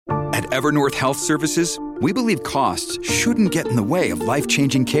At Evernorth Health Services, we believe costs shouldn't get in the way of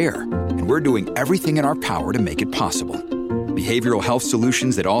life-changing care, and we're doing everything in our power to make it possible. Behavioral health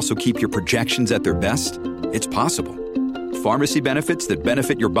solutions that also keep your projections at their best? It's possible. Pharmacy benefits that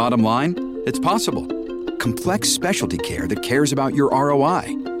benefit your bottom line? It's possible. Complex specialty care that cares about your ROI?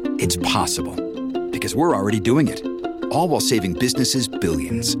 It's possible. Because we're already doing it. All while saving businesses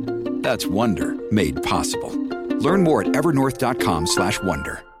billions. That's Wonder made possible. Learn more at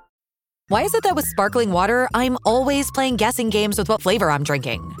evernorth.com/wonder. Why is it that with sparkling water, I'm always playing guessing games with what flavor I'm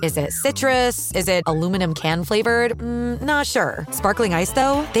drinking? Is it citrus? Is it aluminum can flavored? Not sure. Sparkling ice,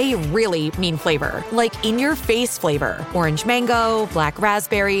 though, they really mean flavor. Like in-your-face flavor. Orange mango, black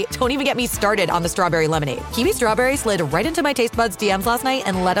raspberry. Don't even get me started on the strawberry lemonade. Kiwi Strawberry slid right into my taste buds DMs last night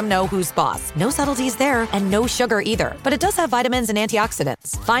and let them know who's boss. No subtleties there, and no sugar either. But it does have vitamins and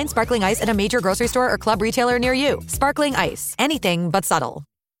antioxidants. Find sparkling ice at a major grocery store or club retailer near you. Sparkling ice. Anything but subtle.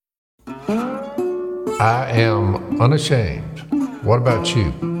 I am unashamed. What about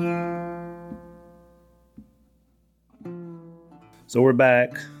you? So we're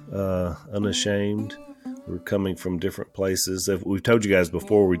back, unashamed. We're coming from different places. We've told you guys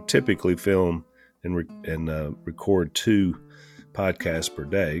before, we typically film and record 2 podcasts per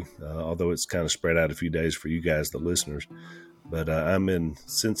day, although it's kind of spread out a few days for you guys, the listeners. But I'm in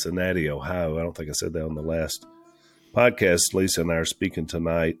Cincinnati, Ohio. I don't think I said that on the last podcast. Lisa and I are speaking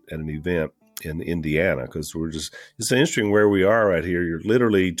tonight at an event in Indiana because it's interesting where we are right here. You're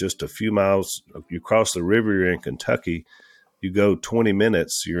literally just a few miles. You cross the river, you're in Kentucky. You go 20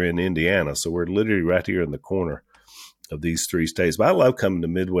 minutes, you're in Indiana. So we're literally right here in the corner of these 3 states. But I love coming to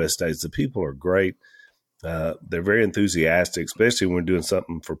Midwest states. The people are great. They're very enthusiastic, especially when we're doing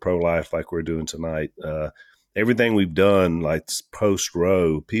something for pro-life like we're doing tonight. Everything we've done, like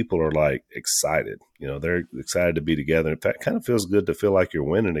post-Roe, people are like excited. They're excited to be together. In fact, it kind of feels good to feel like you're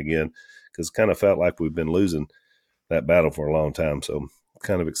winning again because it kind of felt like we've been losing that battle for a long time. So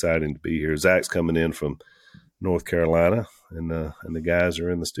kind of exciting to be here. Zach's coming in from North Carolina, and the guys are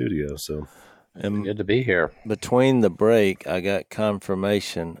in the studio. So good to be here. Between the break, I got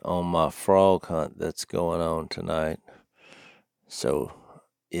confirmation on my frog hunt that's going on tonight. So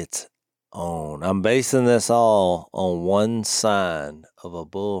it's on. I'm basing this all on one sign of a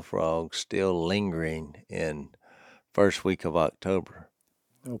bullfrog still lingering in first week of October.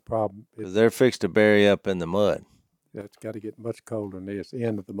 No problem. They're fixed to bury up in the mud. Yeah, it's got to get much colder than this.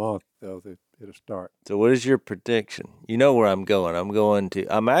 End of the month, though, that it'll start. So what is your prediction? You know where I'm going.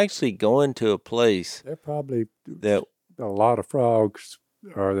 I'm actually going to a place. There probably that a lot of frogs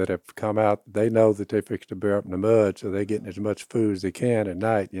that have come out. They know that they're fixed to bury up in the mud, so they're getting as much food as they can at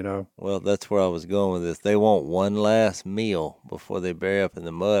night, Well, that's where I was going with this. They want one last meal before they bury up in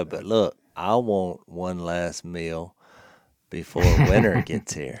the mud. But look, I want one last meal before winter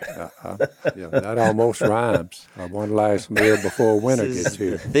gets here. Yeah, that almost rhymes. One last meal before winter gets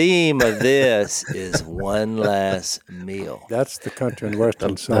here. The theme of this is one last meal. That's the country and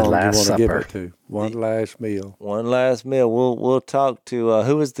western song you want to give it to. One last meal. One last meal. We'll talk to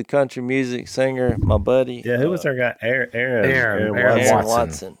who was the country music singer? My buddy. Yeah, who was our guy? Aaron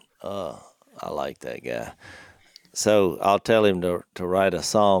Watson. I like that guy. So I'll tell him to write a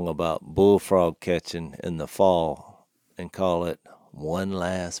song about bullfrog catching in the fall and call it One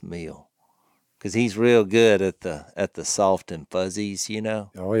Last Meal, because he's real good at the soft and fuzzies,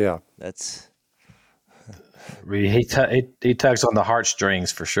 Oh yeah, that's he tugs on the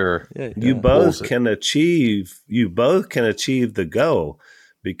heartstrings for sure. Yeah, you both can achieve the goal,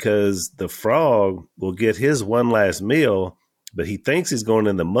 because the frog will get his one last meal, but he thinks he's going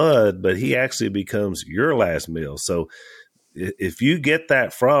in the mud, but he actually becomes your last meal. So if you get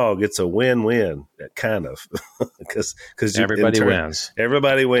that frog, it's a win-win, kind of, because everybody wins.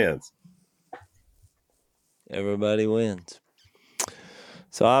 Everybody wins. Everybody wins.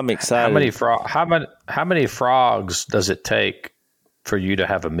 So I'm excited. How many frogs does it take for you to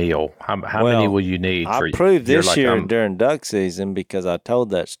have a meal? How many will you need? I proved this year during duck season, because I told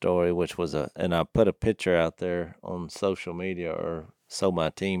that story, and I put a picture out there on social media, or so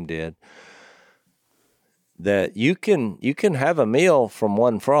my team did, that you can have a meal from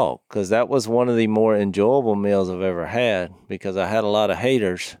one frog, because that was one of the more enjoyable meals I've ever had, because I had a lot of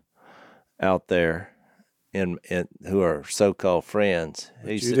haters out there in who are so-called friends.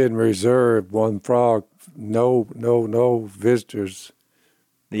 You didn't reserve one frog, no visitors.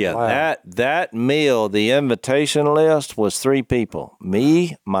 Yeah, wow. that meal, the invitation list was 3 people,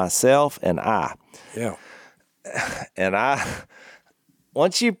 me, myself, and I. Yeah. And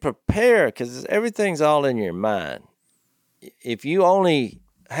once you prepare, because everything's all in your mind, if you only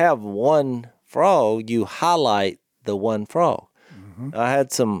have one frog, you highlight the one frog. I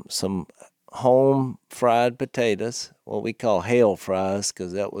had some home fried potatoes, what we call Hale fries,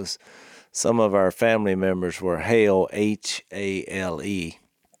 because that was some of our family members were Hale, Hale,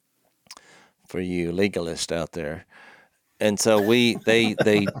 for you legalists out there. And so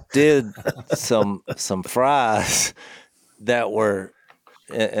they did some fries that were,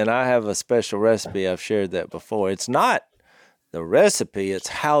 and I have a special recipe. I've shared that before. It's not the recipe, it's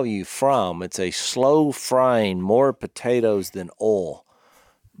how you fry them. It's a slow frying, more potatoes than oil.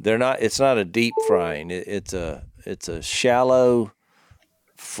 It's not a deep frying. It's a shallow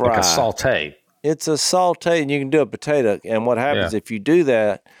fry. Like a saute. It's a saute, and you can do a potato. And what happens if you do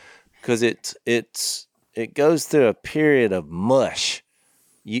that, because it goes through a period of mush,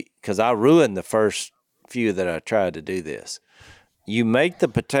 because I ruined the first few that I tried to do this. You make the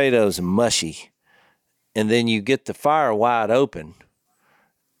potatoes mushy, and then you get the fire wide open,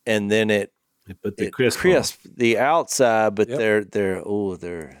 and then it crisp the outside, but they're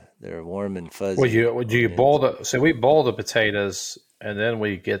warm and fuzzy. Well, you boil we boil the potatoes, and then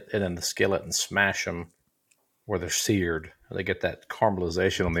we get it in the skillet and smash them where they're seared. They get that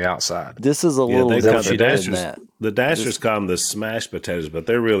caramelization on the outside. This is a little different than that. The Dashers call them the smashed potatoes, but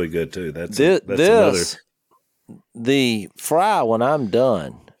they're really good too. That's the fry, when I'm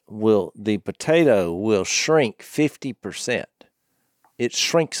done, the potato will shrink 50%. It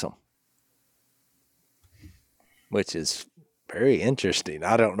shrinks them, which is very interesting.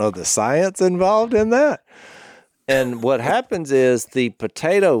 I don't know the science involved in that. And what happens is the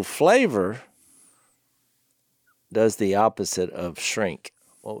potato flavor does the opposite of shrink.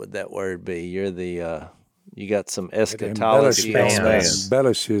 What would that word be? You got some eschatology on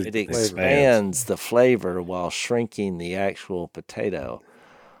that. It expands the flavor while shrinking the actual potato.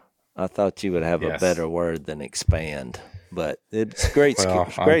 I thought you would have a better word than expand, but it's great.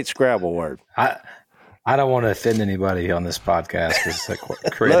 Great Scrabble word. I don't want to offend anybody on this podcast because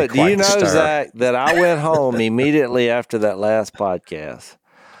look, do you know, Zach, that I went home immediately after that last podcast,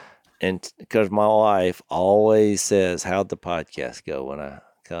 and because my wife always says, "How'd the podcast go?" when I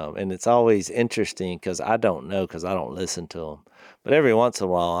come, and it's always interesting because I don't know because I don't listen to them. But every once in a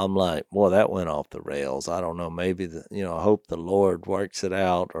while, I'm like, "Boy, that went off the rails." I don't know. Maybe I hope the Lord works it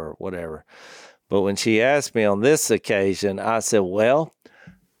out or whatever. But when she asked me on this occasion, I said, "Well,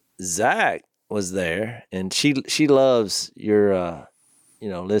 Zach was there, and she loves your,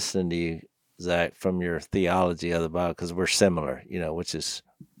 listening to you, Zach, from your theology of the Bible, because we're similar, which is,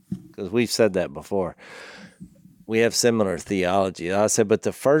 because we've said that before. We have similar theology." I said, but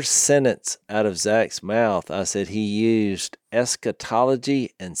the first sentence out of Zach's mouth, I said he used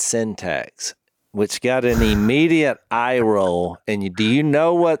eschatology and syntax, which got an immediate eye roll. And do you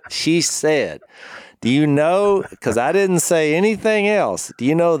know what she said? Do you know, because I didn't say anything else, do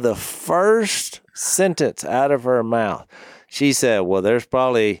you know the first sentence out of her mouth? She said, "Well, there's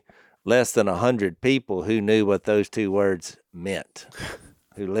probably less than 100 people who knew what those two words meant,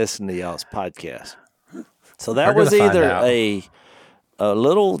 who listened to y'all's podcast." So that was either a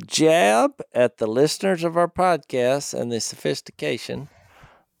little jab at the listeners of our podcast and the sophistication,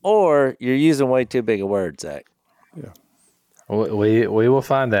 or you're using way too big a word, Zach. Yeah. We will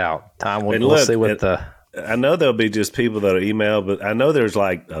find out. Time we'll see what I know there'll be just people that'll email, but I know there's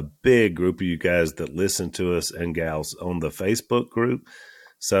like a big group of you guys that listen to us and gals on the Facebook group.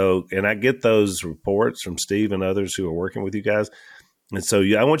 So, and I get those reports from Steve and others who are working with you guys. And so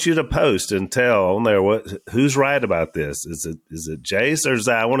I want you to post and tell on there who's right about this. Is it Jace or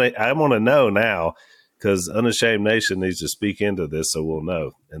Zach? I want to know now, because Unashamed Nation needs to speak into this so we'll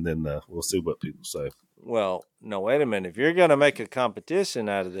know, and then we'll see what people say. Well, no, wait a minute. If you're going to make a competition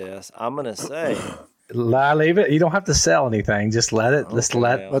out of this, I'm going to say, leave it. You don't have to sell anything. Just let it. Just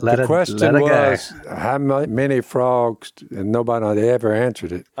let. But let the it, question let it was, go. how many frogs? And nobody ever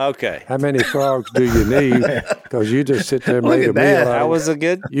answered it. okay. How many frogs do you need? Because you just sit there and made a meal. That was a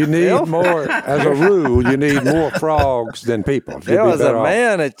good. You need more. As a rule, you need more frogs than people. There was a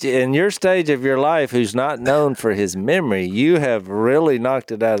man in your stage of your life who's not known for his memory. You have really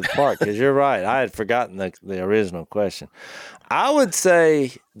knocked it out of the park, because you're right. I had forgotten the original question. I would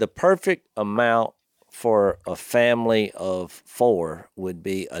say the perfect amount for a family of 4 would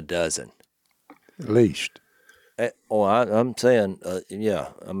be a dozen. At least. I'm saying, yeah.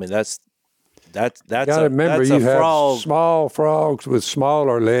 I mean, that's You got to remember, you have frog. small frogs with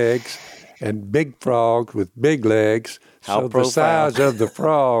smaller legs and big frogs with big legs. How so profound. the size of the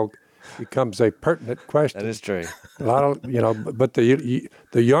frog becomes a pertinent question. That is true. A lot of, but the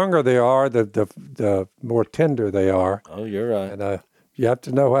younger they are, the more tender they are. Oh, you're right. And you have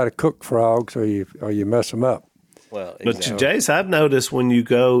to know how to cook frogs, or you mess them up. Well, But Jace, I've noticed when you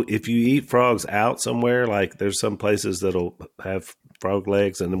go, if you eat frogs out somewhere, like there's some places that'll have frog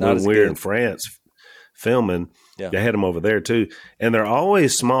legs. And then Not when as we were good. in France filming, Yeah. they had them over there too. And they're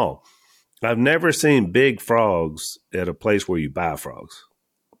always small. I've never seen big frogs at a place where you buy frogs.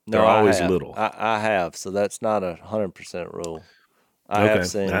 They're always I have. little. I have, so that's not 100% rule. I have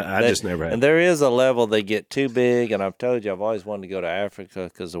seen. I just never have. And there is a level they get too big, and I've told you I've always wanted to go to Africa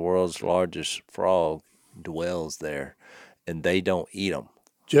because the world's largest frog dwells there, and they don't eat them.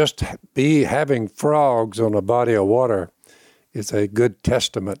 Just having frogs on a body of water is a good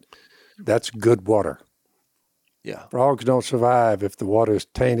testament. That's good water. Yeah. Frogs don't survive if the water is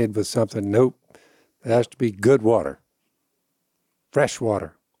tainted with something. Nope. It has to be good water. Fresh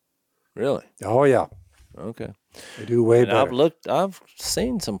water. Really? Oh, yeah. Okay. They do way And better. I've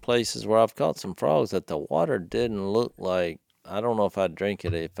seen some places where I've caught some frogs that the water didn't look like. I don't know if I'd drink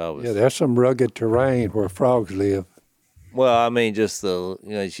it if I was. Yeah, there's some rugged terrain where frogs live. Well, I mean, just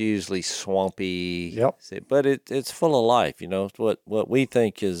it's usually swampy. Yep. But it's full of life. It's what we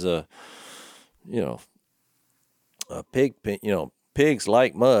think is a pig. Pigs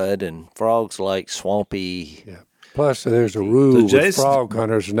like mud and frogs like swampy. Yeah. Plus, there's a rule So with Jason- frog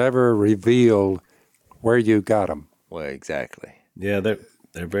hunters never reveal where you got them. Well, exactly. Yeah, they're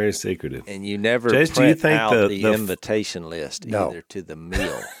very secretive. And you never Jace, do you print think out the invitation list No. either to the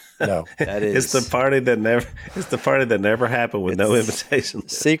meal. No. That is It's the party that never happened with no invitation.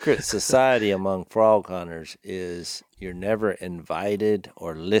 secret society among frog hunters is you're never invited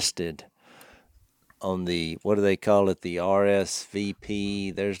or listed on the, what do they call it, the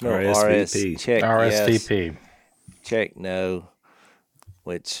RSVP. There's no RSVP. check RSVP. yes, check no,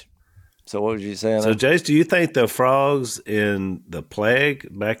 so what was you saying? So, Jace, do you think the frogs in the plague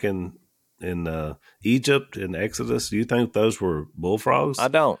back in Egypt in Exodus, do you think those were bullfrogs? I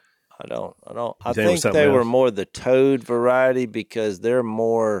don't. I think it was think something they were else? more the toad variety because they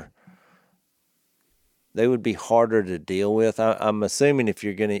would be harder to deal with. I'm assuming if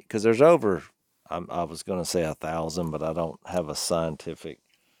you're going to, because there's over, I was going to say 1,000, but I don't have a scientific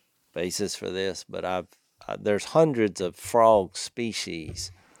basis for this, but there's hundreds of frog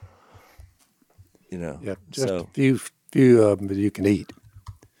species, Yeah, just so, a few of them that you can eat.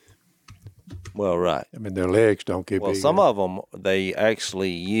 well, right. I mean, their legs don't get Well, big. some of them they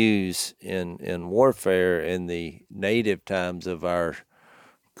actually use in warfare in the native times of our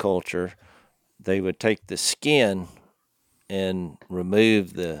culture. They would take the skin and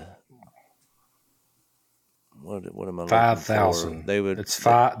remove the what am I looking for? 5,000. They would. It's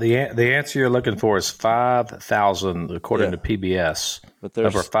five. The answer you're looking for is 5,000 according Yeah. to PBS. But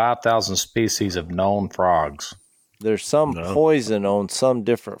there's Over 5,000 species of known frogs. there's some poison on some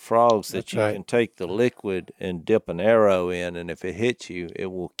different frogs that That's you right. can take the liquid and dip an arrow in, and if it hits you, it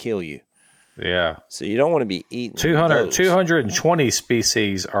will kill you. Yeah. So you don't want to be eating 200, those. 220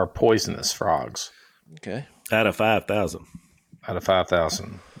 species are poisonous frogs Okay. Out of 5,000. out of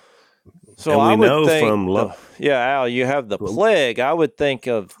 5,000. So And we I would know think, from Al, you have the plague. I would think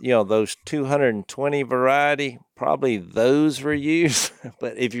of those 220 variety. Probably those were used,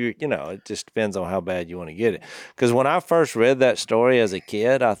 but if it just depends on how bad you want to get it. Because when I first read that story as a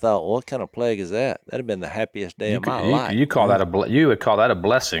kid, I thought, what kind of plague is that? That'd have been the happiest day of my life. You call that you would call that a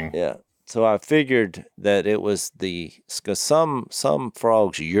blessing. Yeah. So I figured that it was because some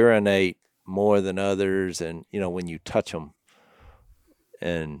frogs urinate more than others, and when you touch them,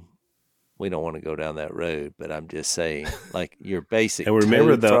 and we don't want to go down that road, but I'm just saying, like your basic. And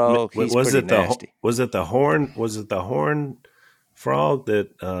remember toad frog, he's was pretty it the nasty. was it the horn frog that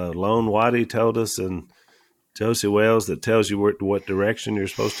Lone Whitey told us in Josie Wells that tells you what direction you're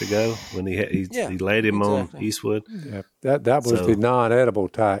supposed to go when he laid him exactly. on Eastwood? Yeah, that was So- the non-edible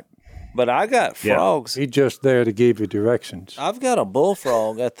type. But I got Yeah. frogs. He's just there to give you directions. I've got a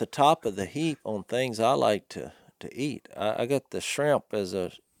bullfrog at the top of the heap on things I like to eat. I got the shrimp as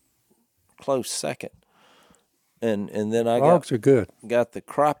a close second, and then I Frogs are good. got the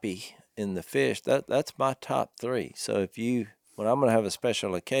crappie in the fish. That's my top three. So when I'm gonna have a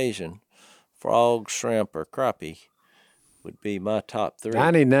special occasion, frog, shrimp, or crappie would be my top three.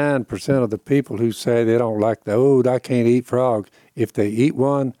 99% of the people who say they don't like I can't eat frogs, if they eat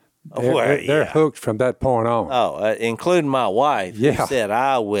one, they're yeah. hooked from that point on. Oh, including my wife, who Yeah. said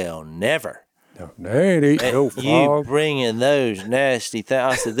I will never. No, they ain't eating no You frog. bring in those nasty things.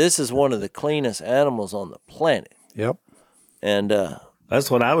 I said, this is one of the cleanest animals on the planet. Yep. And That's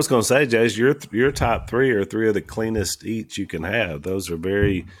what I was going to say, Jace. Your top three are three of the cleanest eats you can have. Those are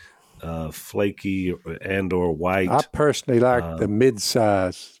very flaky and/or white. I personally like the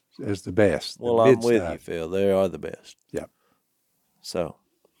mid-size as the best. The well, I'm with you, mid-size. Phil. They are the best. Yep. So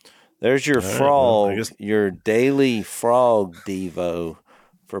there's your right, frog, well, I guess- your daily frog devo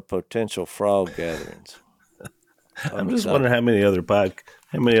for potential frog gatherings. I'm just wondering how many other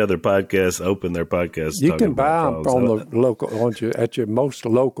podcasts open their podcasts. You can buy them frogs. on the local, at your most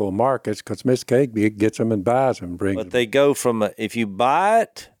local markets, because Miss Kegby gets them and buys them and brings them. But they go from, if you buy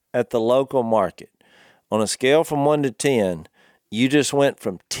it at the local market, on a scale from 1 to 10, you just went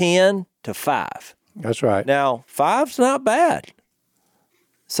from 10 to 5. That's right. Now, 5's not bad.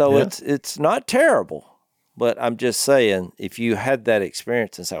 So Yeah. it's not terrible. But I'm just saying, if you had that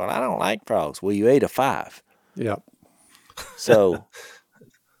experience and say, well, I don't like frogs. Well, you ate a 5. Yep. So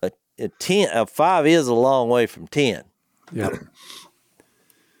a 5 is a long way from 10. Yep.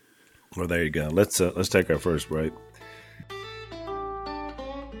 Well, there you go. Let's take our first break.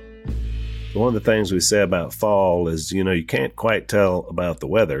 One of the things we say about fall is, you can't quite tell about the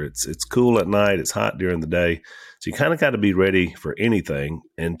weather. It's cool at night. It's hot during the day. So you kind of got to be ready for anything.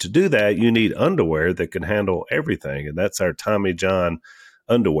 And to do that, you need underwear that can handle everything. And that's our Tommy John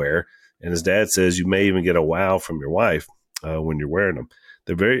underwear. And his dad says you may even get a wow from your wife when you're wearing them.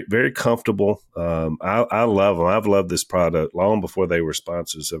 They're very, very comfortable. I love them. I've loved this product long before they were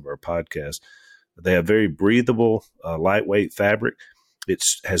sponsors of our podcast. They have very breathable, lightweight fabric. It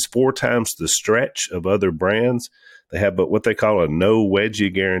has 4 times the stretch of other brands. They have what they call a no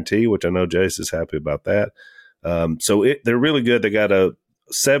wedgie guarantee, which I know Jace is happy about that. So they're really good. They got a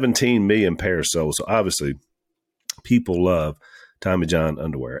 17 million pairs sold. So obviously people love Tommy John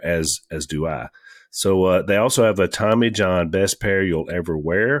underwear, as do I. So they also have a Tommy John best pair you'll ever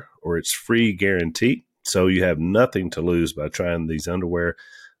wear, or it's free guarantee. So you have nothing to lose by trying these underwear.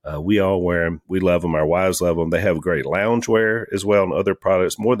 We all wear them. We love them. Our wives love them. They have great loungewear as well and other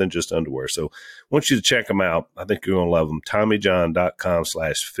products, more than just underwear. So I want you to check them out. I think you're going to love them.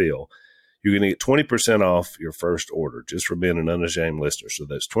 TommyJohn.com/Phil. You're going to get 20% off your first order just for being an Unashamed listener. So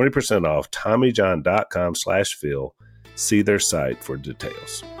that's 20% off. TommyJohn.com/Phil. See their site for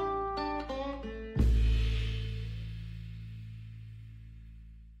details.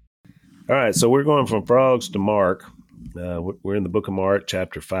 All right, so we're going from frogs to Mark. We're in the book of Mark,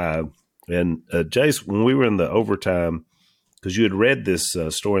 chapter 5. And Jace, when we were in the overtime, because you had read this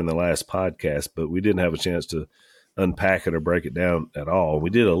story in the last podcast, but we didn't have a chance to unpack it or break it down at all. We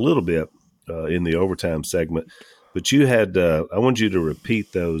did a little bit in the overtime segment, but you had, I want you to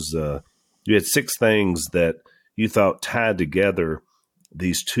repeat those. You had 6 things that you thought tied together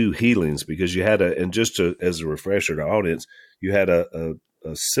these 2 healings, because you had and just as a refresher to the audience, you had a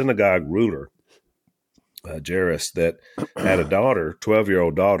synagogue ruler, Jairus, that had a daughter,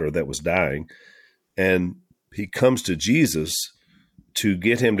 12-year-old daughter that was dying. And he comes to Jesus to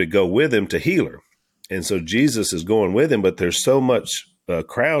get him to go with him to heal her. And so Jesus is going with him, but there's so much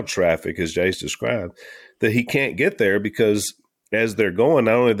crowd traffic, as Jace described, that he can't get there, because as they're going,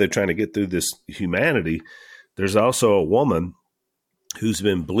 not only are they trying to get through this humanity, there's also a woman who's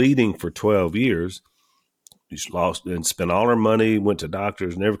been bleeding for 12 years. She's lost and spent all her money, went to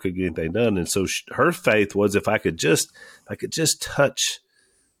doctors, never could get anything done. And so her faith was, if I could just touch,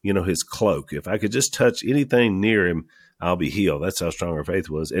 his cloak, if I could just touch anything near him, I'll be healed. That's how strong her faith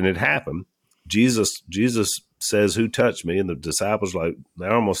was. And it happened. Jesus says, "Who touched me?" And the disciples, the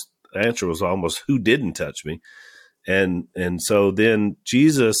answer was almost, "Who didn't touch me?" And so then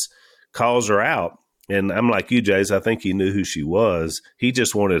Jesus calls her out. And I'm like you, Jace, I think he knew who she was. He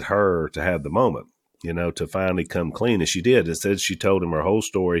just wanted her to have the moment, to finally come clean. And she did. Instead, she told him her whole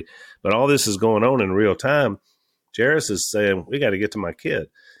story. But all this is going on in real time. Jairus is saying, we got to get to my kid.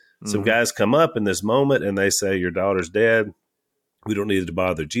 Mm-hmm. Some guys come up in this moment and they say, your daughter's dead. We don't need to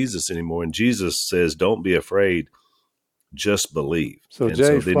bother Jesus anymore. And Jesus says, don't be afraid. Just believe. So, and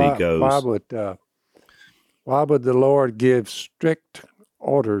Jay, so then he goes, why would the Lord give strict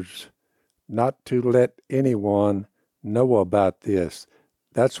orders not to let anyone know about this?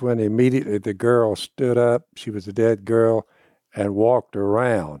 That's when immediately the girl stood up. She was a dead girl and walked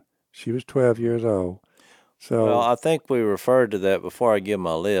around. She was 12 years old. So, well, I think we referred to that before I give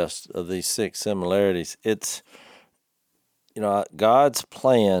my list of these 6 similarities. It's, God's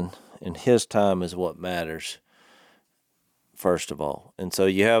plan in his time is what matters, first of all. And so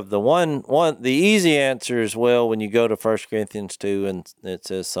you have the easy answer is, well, when you go to 1 Corinthians 2 and it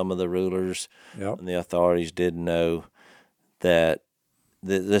says some of the rulers and the authorities didn't know that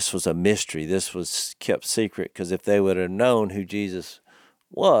this was a mystery. This was kept secret, because if they would have known who Jesus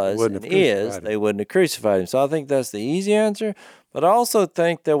was and is, they wouldn't have crucified him. So I think that's the easy answer. But I also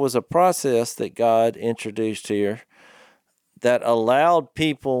think there was a process that God introduced here that allowed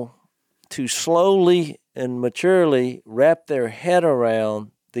people to slowly and maturely wrap their head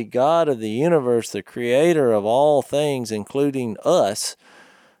around the God of the universe, the creator of all things, including us,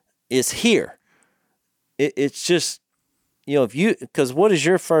 is here. It's just, because what is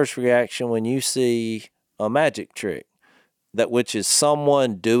your first reaction when you see a magic trick, which is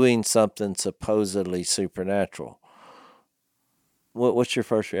someone doing something supposedly supernatural. What's your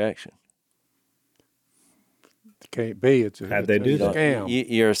first reaction? It can't be. It's a scam.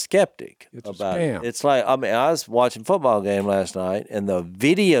 You're a skeptic It's about a scam. it. It's like, I was watching a football game last night, and the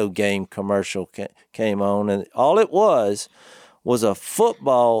video game commercial came on, and all it was a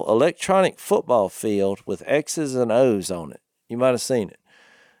electronic football field with X's and O's on it. You might have seen it.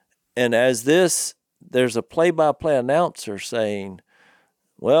 And there's a play-by-play announcer saying,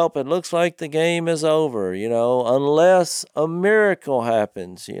 well, it looks like the game is over, unless a miracle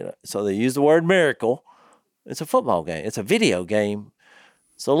happens, So they use the word miracle. It's a football game. It's a video game.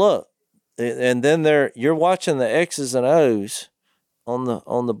 So look, and then you're watching the X's and O's on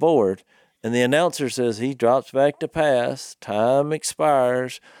the board, and the announcer says he drops back to pass. Time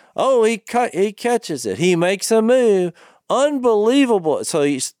expires. Oh, he catches it. He makes a move. Unbelievable. So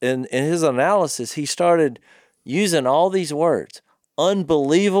in his analysis, he started using all these words.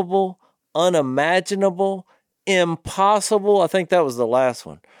 Unbelievable, unimaginable, impossible. I think that was the last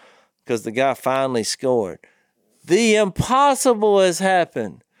one because the guy finally scored. The impossible has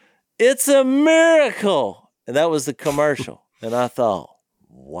happened. It's a miracle. And that was the commercial. And I thought,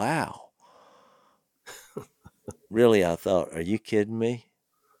 wow. Really, I thought, are you kidding me?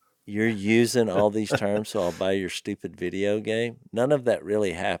 You're using all these terms so I'll buy your stupid video game? None of that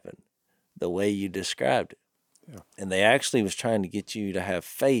really happened the way you described it. Yeah. And they actually was trying to get you to have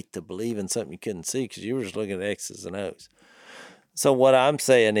faith to believe in something you couldn't see because you were just looking at X's and O's. So what I'm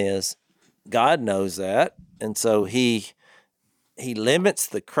saying is God knows that, and so he limits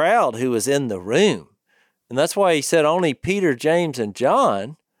the crowd who was in the room. And that's why he said only Peter, James, and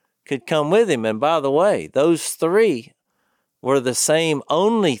John could come with him. And by the way, those three were the same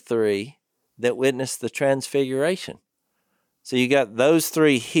only three that witnessed the transfiguration. So you got those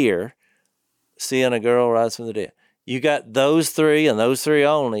three here, seeing a girl rise from the dead. You got those three and those three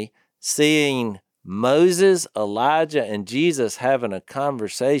only seeing Moses, Elijah, and Jesus having a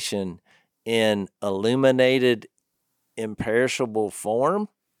conversation in illuminated, imperishable form.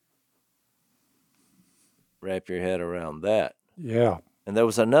 Wrap your head around that. Yeah. And there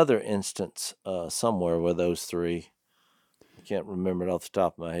was another instance somewhere where those three, I can't remember it off the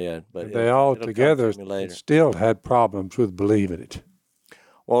top of my head, but they all together still had problems with believing it.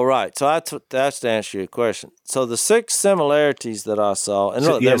 Well, right. So that's to answer your question. So the 6 similarities that I saw, and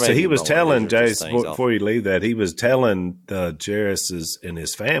look, so he was telling Jace before you leave that he was telling Jairus and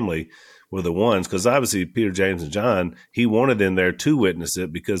his family were the ones, because obviously Peter, James, and John, he wanted in there to witness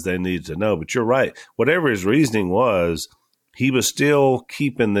it because they needed to know. But you're right. Whatever his reasoning was, he was still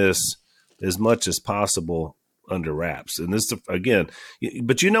keeping this as much as possible under wraps. And this again,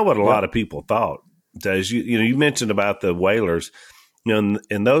 but you know what a lot of people thought, Des, you mentioned about the wailers.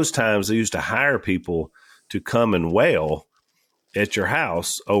 In those times, they used to hire people to come and wail at your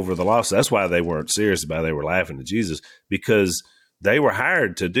house over the loss. That's why they weren't serious about it. They were laughing at Jesus because they were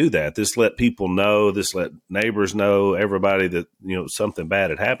hired to do that. This let people know, this let neighbors know, everybody that, something bad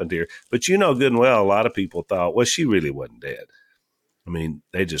had happened here. But good and well, a lot of people thought, well, she really wasn't dead. I mean,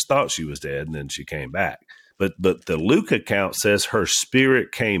 they just thought she was dead and then she came back. But the Luke account says her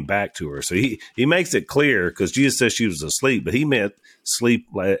spirit came back to her. So he makes it clear because Jesus says she was asleep, but he meant sleep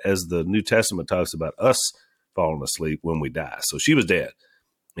as the New Testament talks about us falling asleep when we die. So she was dead,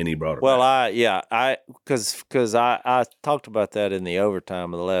 and he brought her back. Because I talked about that in the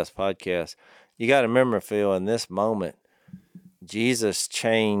overtime of the last podcast. You got to remember, Phil, in this moment, Jesus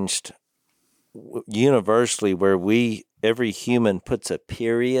changed universally where every human puts a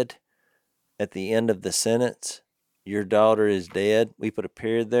period at the end of the sentence. Your daughter is dead. We put a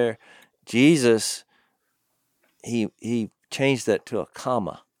period there. Jesus, he changed that to a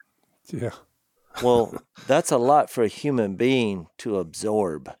comma. Yeah. Well, that's a lot for a human being to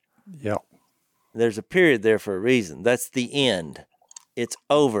absorb. Yeah. There's a period there for a reason. That's the end. It's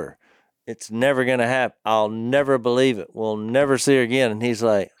over. It's never going to happen. I'll never believe it. We'll never see her again. And he's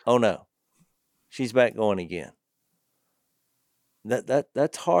like, oh no, she's back going again.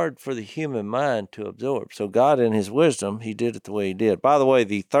 That's hard for the human mind to absorb. So God, in his wisdom, he did it the way he did. By the way,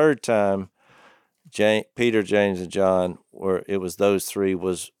 the third time Peter, James, and John, it was those three,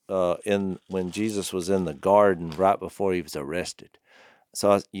 was when Jesus was in the garden right before he was arrested.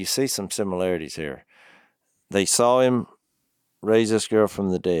 So you see some similarities here. They saw him raise this girl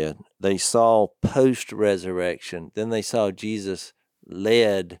from the dead. They saw post-resurrection. Then they saw Jesus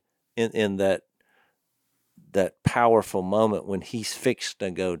led in that powerful moment when he's fixed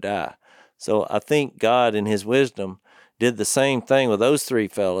to go die. So I think God in his wisdom did the same thing with those three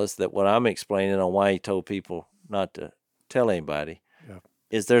fellas that what I'm explaining on why he told people not to tell anybody. Yeah.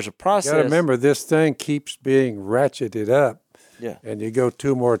 is there's a process. You got to remember, this thing keeps being ratcheted up. Yeah. And you go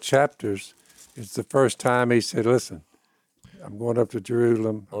 2 more chapters. It's the first time he said, listen, I'm going up to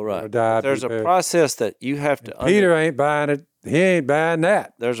Jerusalem. All right. I'm gonna die, There's a prepare. process that you have to Peter ain't buying it. He ain't buying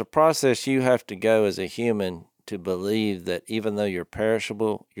that. There's a process you have to go as a human to believe that even though you're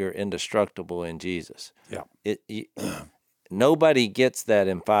perishable, you're indestructible in Jesus. Yeah. Nobody gets that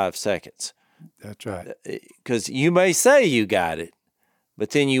in 5 seconds. That's right. Because you may say you got it,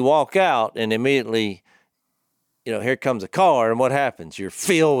 but then you walk out and immediately, here comes a car, and what happens? You're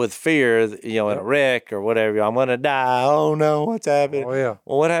filled with fear, in a wreck or whatever. I'm going to die. Oh, no, what's happening? Oh, yeah.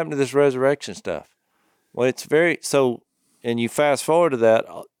 Well, what happened to this resurrection stuff? Well, it's and you fast forward to that,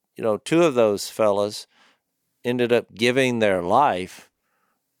 2 of those fellas ended up giving their life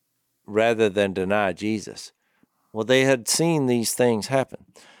rather than deny Jesus. Well, they had seen these things happen.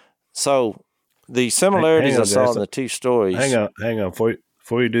 So the similarities I saw in the 2 stories. Hang on.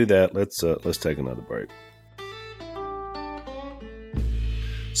 Before you do that, let's take another break.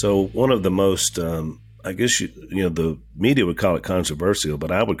 So one of the most, I guess the media would call it controversial,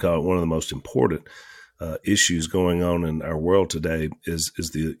 but I would call it one of the most important issues going on in our world today is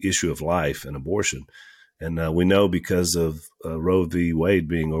the issue of life and abortion. And we know because of Roe v. Wade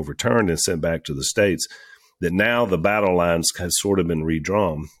being overturned and sent back to the states, that now the battle lines has sort of been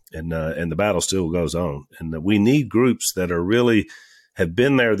redrawn, and the battle still goes on. And we need groups that are really have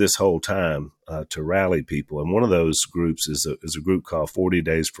been there this whole time to rally people. And one of those groups is a group called 40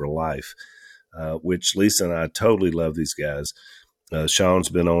 Days for Life, which Lisa and I totally love these guys. Sean's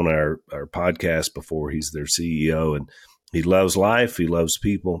been on our podcast before. He's their CEO, and he loves life, he loves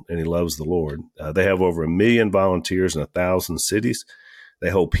people, and he loves the Lord. They have over 1 million volunteers in 1,000 cities. They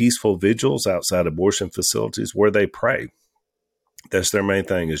hold peaceful vigils outside abortion facilities where they pray. That's their main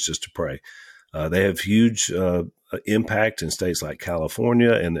thing, is just to pray. They have huge impact in states like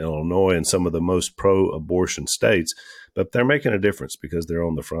California and Illinois and some of the most pro-abortion states, but they're making a difference because they're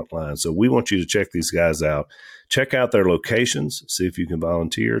on the front line. So we want you to check these guys out. Check out their locations, see if you can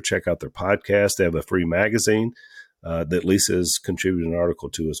volunteer. Check out their podcast. They have a free magazine that Lisa has contributed an article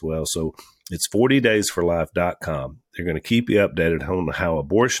to as well. So it's 40daysforlife.com. They're going to keep you updated on how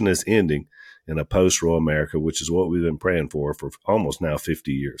abortion is ending in a post-Roe America, which is what we've been praying for almost now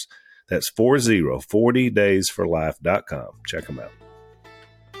 50 years. That's 40daysforlife.com. Check them out.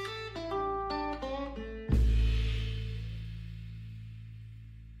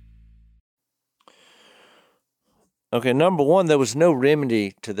 Okay, number one, there was no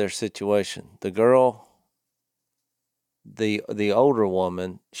remedy to their situation. The girl, the older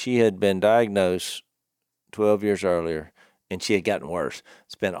woman, she had been diagnosed 12 years earlier, and she had gotten worse.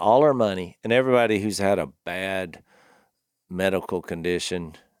 Spent all her money, and everybody who's had a bad medical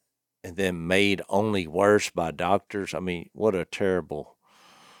condition and then made only worse by doctors. I mean, what a terrible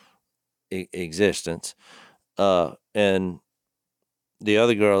existence. And the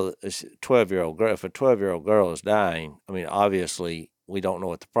other girl is 12-year-old girl. If a 12-year-old girl is dying, I mean, obviously we don't know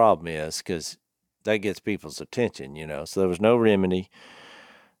what the problem is because that gets people's attention, So there was no remedy.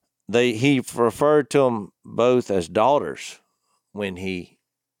 He referred to them both as daughters when he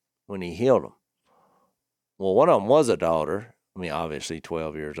healed them. Well, one of them was a daughter. I mean, obviously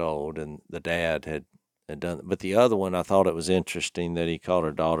 12 years old, and the dad had done it. But the other one, I thought it was interesting that he called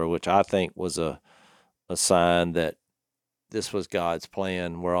her daughter, which I think was a sign that this was God's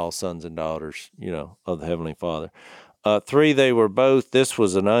plan. We're all sons and daughters, of the Heavenly Father. 3, they were both, this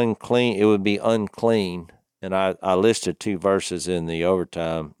was an unclean, it would be unclean. And I listed 2 verses in the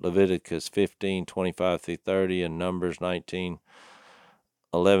overtime, Leviticus 15:25-30 and Numbers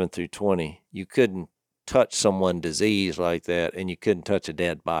 19:11-20. You couldn't touch someone diseased like that, and you couldn't touch a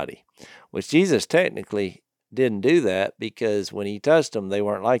dead body, which Jesus technically didn't do that because when he touched them, they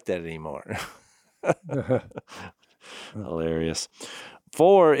weren't like that anymore. Hilarious.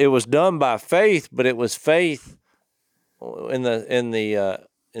 4, it was done by faith, but it was faith in the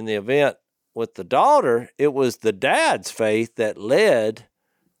event with the daughter. It was the dad's faith that led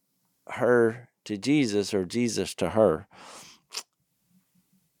her to Jesus, or Jesus to her.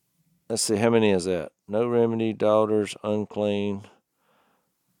 Let's see, how many is that? No remedy, daughters, unclean,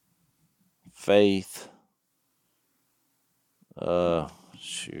 faith. Hang on.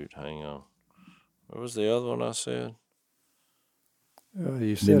 What was the other one I said?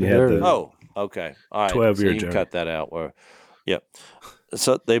 You said earlier. Oh, okay. All right. 12-year so you journey. can cut that out. Yep.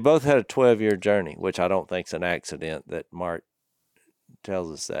 So they both had a 12-year journey, which I don't think is an accident that Mark tells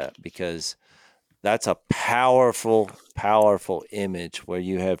us that, because that's a powerful, powerful image where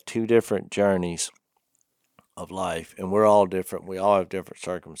you have 2 different journeys of life, and we're all different. We all have different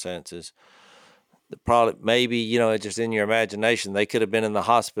circumstances. Probably, maybe, it's just in your imagination. They could have been in the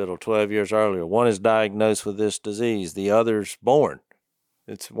hospital 12 years earlier. One is diagnosed with this disease. The other's born.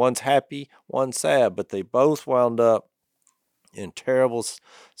 One's happy, one's sad, but they both wound up in terrible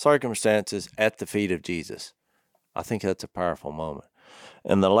circumstances at the feet of Jesus. I think that's a powerful moment.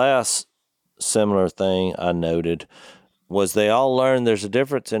 And the last similar thing I noted was they all learned there's a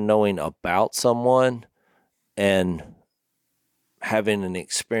difference in knowing about someone and having an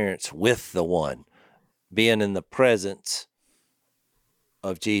experience with the one, being in the presence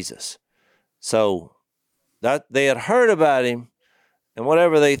of Jesus. So that they had heard about him and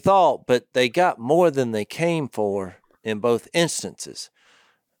whatever they thought, but they got more than they came for in both instances.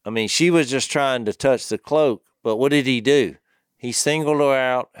 I mean, she was just trying to touch the cloak, but what did he do? He singled her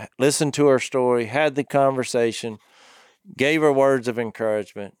out, listened to her story, had the conversation, gave her words of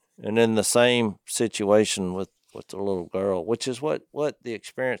encouragement, and in the same situation with the little girl, which is what the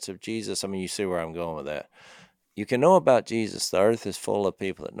experience of Jesus, I mean, you see where I'm going with that. You can know about Jesus. The earth is full of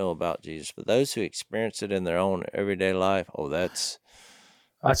people that know about Jesus, but those who experience it in their own everyday life,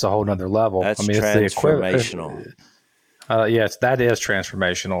 that's a whole nother level. That's transformational. Yes, that is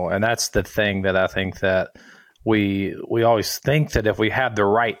transformational. And that's the thing that I think that we always think that if we have the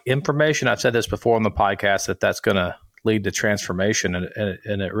right information, I've said this before on the podcast, that's going to lead to transformation,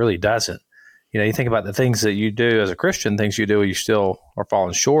 and it really doesn't. You think about the things that you do as a Christian, things you do, you still are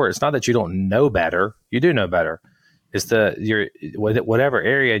falling short. It's not that you don't know better. You do know better. It's whatever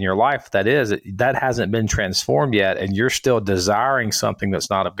area in your life that hasn't been transformed yet, and you're still desiring something that's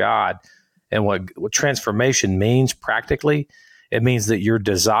not of God. And what transformation means practically, it means that your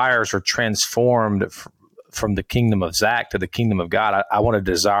desires are transformed from the kingdom of Zach to the kingdom of God. I want to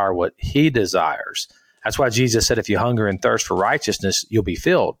desire what he desires. That's why Jesus said, if you hunger and thirst for righteousness, you'll be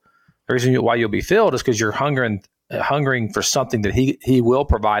filled. The reason why you'll be filled is because you're hungering for something that he will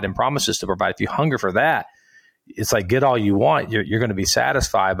provide and promises to provide. If you hunger for that, it's like get all you want. You're going to be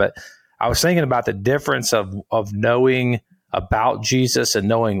satisfied. But I was thinking about the difference of knowing about Jesus and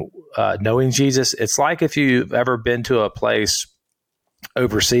knowing Jesus. It's like if you've ever been to a place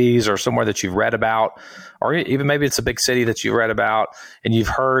overseas or somewhere that you've read about, or even maybe it's a big city that you read about and you've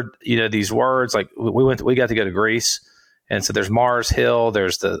heard, these words. Like we got to go to Greece. And so there's Mars Hill,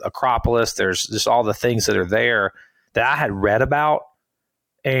 there's the Acropolis, there's just all the things that are there that I had read about.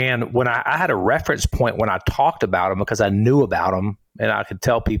 And when I had a reference point when I talked about them because I knew about them and I could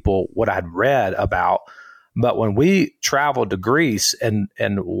tell people what I'd read about. But when we traveled to Greece and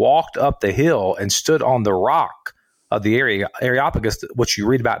walked up the hill and stood on the rock of the Areopagus, which you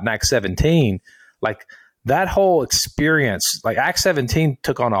read about in Acts 17, like that whole experience, like Acts 17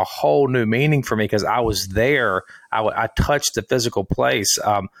 took on a whole new meaning for me because I was there. I touched the physical place.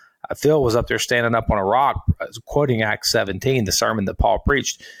 Phil was up there standing up on a rock, quoting Acts 17, the sermon that Paul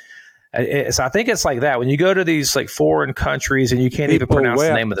preached. So I think it's like that. When you go to these like foreign countries and you can't even pronounce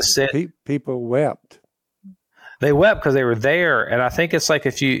the name of the city. People wept. They wept because they were there. And I think it's like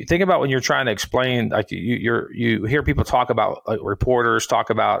if you think about when you're trying to explain, like you hear people talk about, like reporters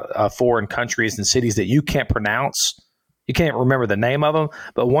talk about foreign countries and cities that you can't pronounce. You can't remember the name of them.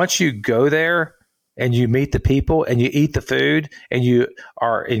 But once you go there and you meet the people and you eat the food and you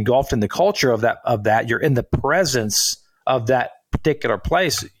are engulfed in the culture of that, you're in the presence of that particular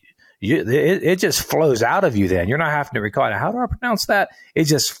place. It just flows out of you then. You're not having to recall, how do I pronounce that? It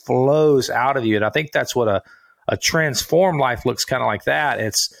just flows out of you. And I think that's what a transformed life looks kind of like that.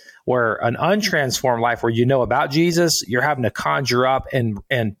 It's where an untransformed life where you know about Jesus, you're having to conjure up and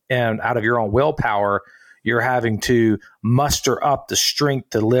out of your own willpower, you're having to muster up the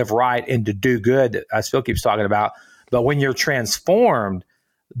strength to live right and to do good, as Phil keeps talking about. But when you're transformed,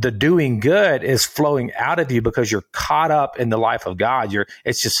 the doing good is flowing out of you because you're caught up in the life of God.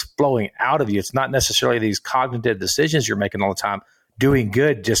 It's just flowing out of you. It's not necessarily these cognitive decisions you're making all the time. Doing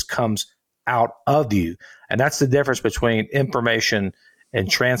good just comes out of you. And that's the difference between information and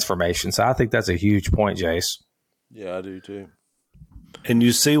transformation. So I think that's a huge point, Jace. Yeah, I do too. And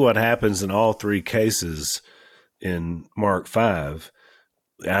you see what happens in all three cases in Mark 5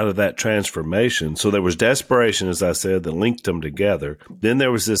 out of that transformation. So there was desperation, as I said, that linked them together. Then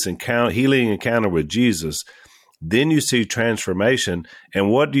there was this healing encounter with Jesus. Then you see transformation. And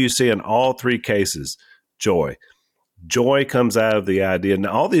what do you see in all three cases? Joy. Joy comes out of the idea.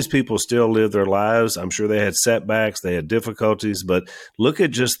 Now, all these people still live their lives. I'm sure they had setbacks, they had difficulties, but look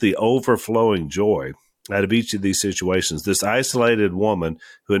at just the overflowing joy out of each of these situations. This isolated woman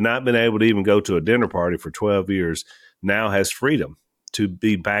who had not been able to even go to a dinner party for 12 years now has freedom to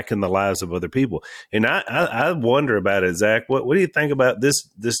be back in the lives of other people. And I wonder about it, Zach. What do you think about this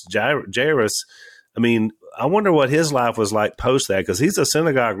Jairus? I mean, I wonder what his life was like post that, because he's a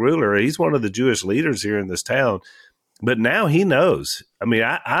synagogue ruler. He's one of the Jewish leaders here in this town. But now he knows. I mean,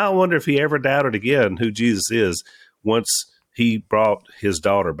 I wonder if he ever doubted again who Jesus is once he brought his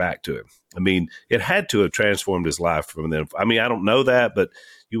daughter back to him. I mean, it had to have transformed his life from then. I mean, I don't know that, but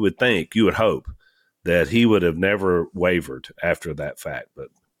you would hope that he would have never wavered after that fact. But,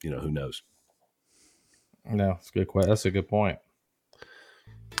 who knows? No, it's a good question. That's a good point.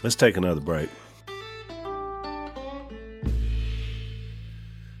 Let's take another break.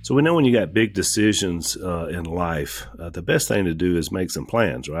 So we know when you got big decisions in life, the best thing to do is make some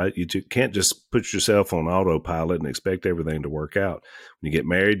plans, right? You can't just put yourself on autopilot and expect everything to work out. When you get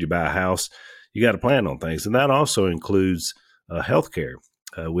married, you buy a house, you got to plan on things. And that also includes healthcare.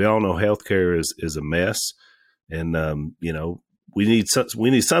 We all know healthcare is a mess. And, we need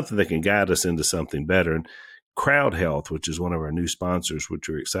something that can guide us into something better. And Crowd Health, which is one of our new sponsors, which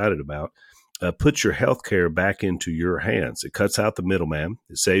we're excited about, puts your health care back into your hands. It cuts out the middleman.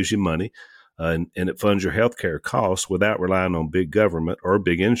 It saves you money, and it funds your health care costs without relying on big government or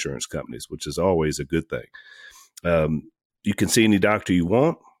big insurance companies, which is always a good thing. You can see any doctor you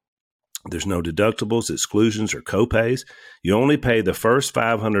want. There's no deductibles, exclusions, or copays. You only pay the first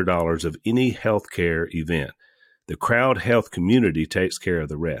 $500 of any health care event. The Crowd Health community takes care of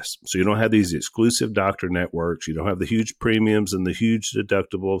the rest. So you don't have these exclusive doctor networks. You don't have the huge premiums and the huge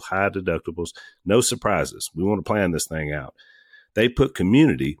deductibles, high deductibles. No surprises. We want to plan this thing out. They put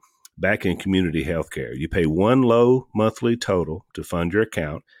community back in community healthcare. You pay one low monthly total to fund your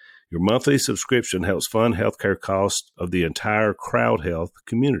account. Your monthly subscription helps fund healthcare costs of the entire Crowd Health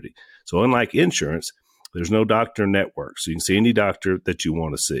community. So unlike insurance, there's no doctor network. So you can see any doctor that you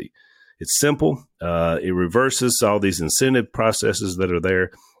want to see. It's simple. It reverses all these incentive processes that are there,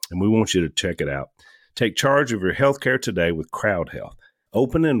 and we want you to check it out. Take charge of your healthcare today with Crowd Health.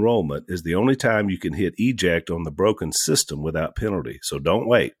 Open enrollment is the only time you can hit eject on the broken system without penalty, so don't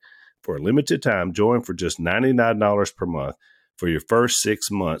wait. For a limited time, join for just $99 per month for your first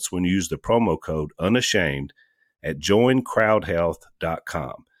 6 months when you use the promo code UNASHAMED at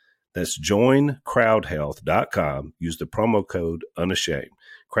joincrowdhealth.com. That's joincrowdhealth.com. Use the promo code UNASHAMED.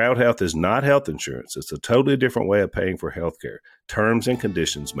 Crowd Health is not health insurance. It's a totally different way of paying for health care. Terms and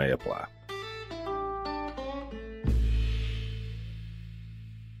conditions may apply.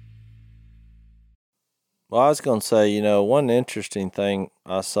 Well, I was going to say, one interesting thing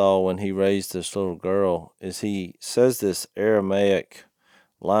I saw when he raised this little girl is he says this Aramaic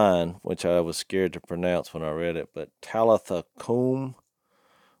line, which I was scared to pronounce when I read it, but Talitha Kum,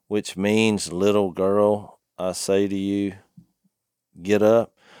 which means little girl, I say to you, get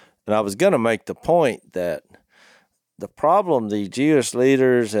up. And I was going to make the point that the problem the Jewish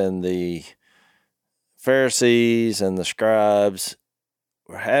leaders and the Pharisees and the scribes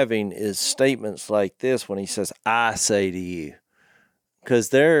were having is statements like this when he says, I say to you. Because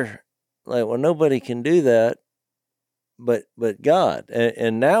they're like, well, nobody can do that but God.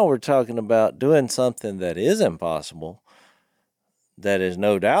 And now we're talking about doing something that is impossible, that is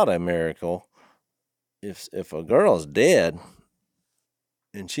no doubt a miracle. If a girl's dead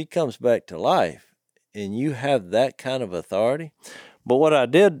and she comes back to life and you have that kind of authority. But what I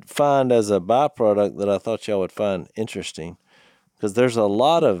did find as a byproduct that I thought y'all would find interesting, because there's a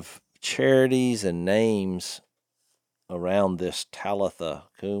lot of charities and names around this Talitha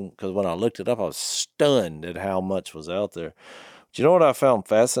Kum, because when I looked it up, I was stunned at how much was out there. But you know what I found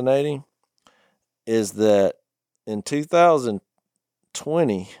fascinating is that in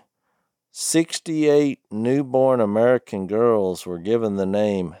 2020, 68 newborn American girls were given the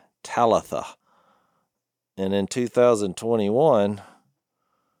name Talitha. And in 2021,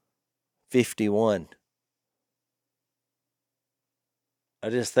 51. I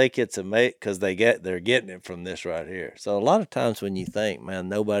just think it's amazing because they're getting it from this right here. So a lot of times when you think, man,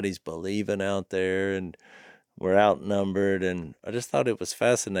 nobody's believing out there and we're outnumbered, and I just thought it was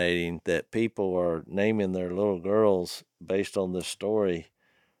fascinating that people are naming their little girls based on this story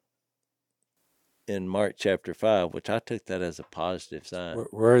in Mark chapter 5, which I took that as a positive sign.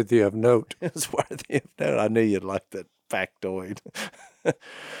 Worthy of note. It was worthy of note. I knew you'd like that factoid.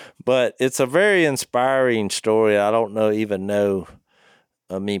 But it's a very inspiring story. I don't even know.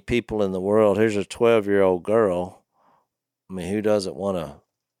 I mean, people in the world, here's a 12-year-old girl. I mean, who doesn't want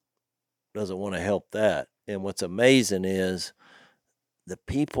to help that? And what's amazing is the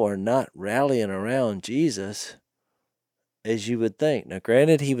people are not rallying around Jesus as you would think. Now,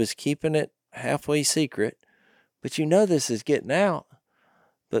 granted, he was keeping it halfway secret, but this is getting out.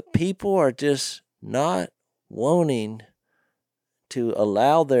 But people are just not wanting to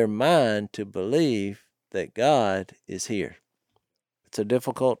allow their mind to believe that God is here. It's a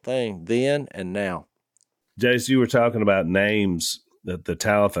difficult thing then and now. Jace, you were talking about names, the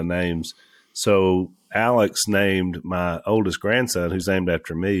Talitha names. So Alex named my oldest grandson, who's named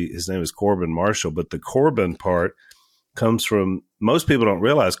after me. His name is Corbin Marshall. But the Corbin part comes from, most people don't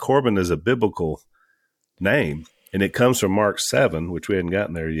realize Corbin is a biblical name, and it comes from Mark 7, which we hadn't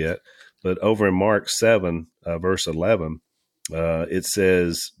gotten there yet. But over in Mark 7, verse 11, it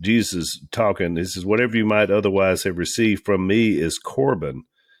says, Jesus talking, he says, whatever you might otherwise have received from me is Corbin.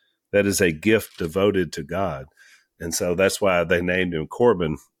 That is a gift devoted to God. And so that's why they named him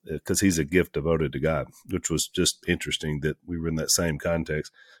Corbin, because he's a gift devoted to God, which was just interesting that we were in that same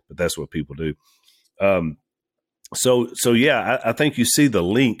context, but that's what people do. So yeah, I think you see the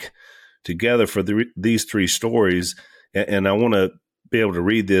link together for these three stories. And I want to be able to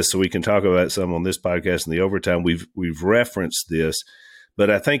read this so we can talk about some on this podcast in the overtime. We've referenced this, but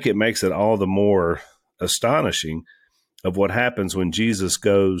I think it makes it all the more astonishing of what happens when Jesus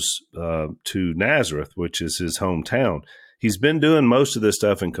goes to Nazareth, which is his hometown. He's been doing most of this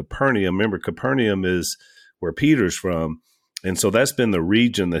stuff in Capernaum. Remember, Capernaum is where Peter's from. And so that's been the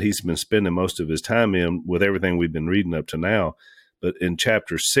region that he's been spending most of his time in with everything we've been reading up to now. But in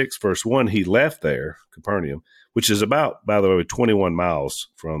chapter 6, verse 1, he left there, Capernaum, which is about, by the way, 21 miles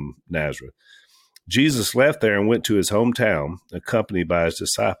from Nazareth. Jesus left there and went to his hometown, accompanied by his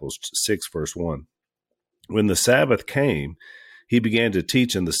disciples, 6 verse 1. When the Sabbath came, he began to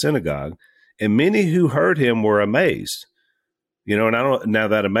teach in the synagogue, and many who heard him were amazed. You know, and now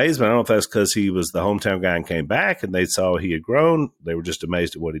that amazement, I don't know if that's because he was the hometown guy and came back and they saw he had grown. They were just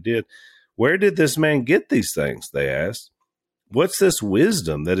amazed at what he did. Where did this man get these things? They asked. What's this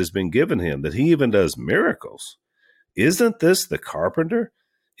wisdom that has been given him that he even does miracles? Isn't this the carpenter?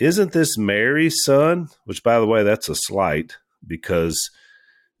 Isn't this Mary's son? Which, by the way, that's a slight, because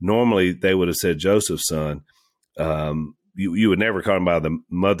normally they would have said Joseph's son. You would never call him by the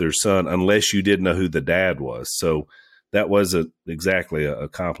mother's son unless you didn't know who the dad was. So that wasn't exactly a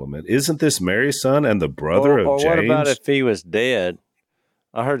compliment. Isn't this Mary's son and the brother of James? Or what about if he was dead?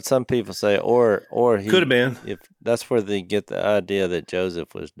 I heard some people say, or he could have been. If that's where they get the idea that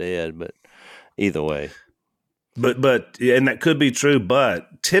Joseph was dead, but either way. But and that could be true,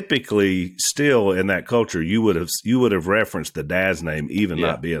 but typically still in that culture you would have referenced the dad's name even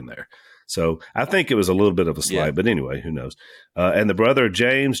not being there. So I think it was a little bit of a slight, but anyway, who knows? And the brother of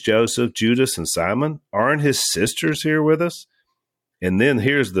James, Joseph, Judas, and Simon, aren't his sisters here with us? And then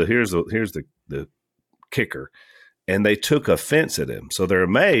here's the kicker. And they took offense at him. So they're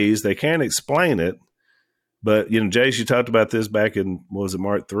amazed. They can't explain it. But, you know, Jace, you talked about this back in, was it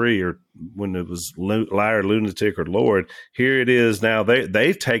Mark 3 or when it was liar, lunatic, or Lord. Here it is now.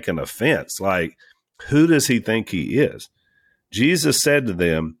 They've taken offense. Like, who does he think he is? Jesus said to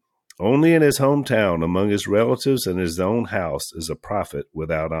them, only in his hometown, among his relatives and his own house, is a prophet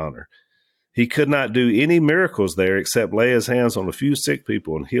without honor. He could not do any miracles there except lay his hands on a few sick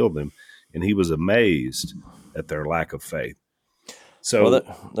people and heal them. And he was amazed at their lack of faith. So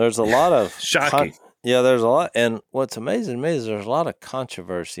there's a lot of shocking. There's a lot. And what's amazing to me is there's a lot of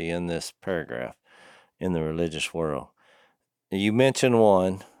controversy in this paragraph in the religious world. You mentioned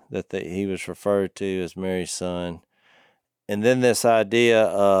one that he was referred to as Mary's son. And then this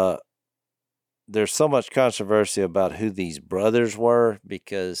idea, there's so much controversy about who these brothers were,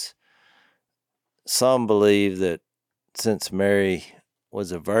 because some believe that since Mary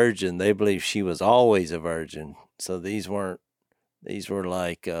was a virgin, they believe she was always a virgin. So these were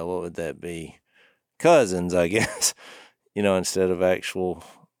like, what would that be? Cousins, I guess, you know, instead of actual.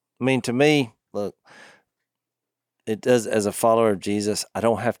 I mean, to me, look, it does, as a follower of Jesus, I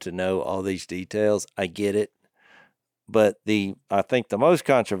don't have to know all these details. I get it. But I think the most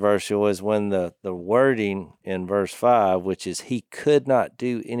controversial is when the wording in verse 5, which is he could not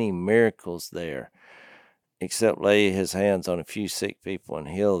do any miracles there, except lay his hands on a few sick people and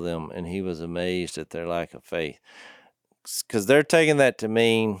heal them, and he was amazed at their lack of faith. Because they're taking that to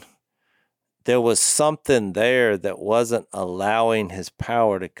mean there was something there that wasn't allowing his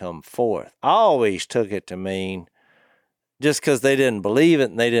power to come forth. I always took it to mean just because they didn't believe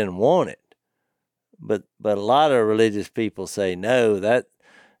it and they didn't want it. But a lot of religious people say no, that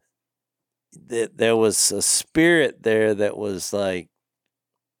there was a spirit there that was like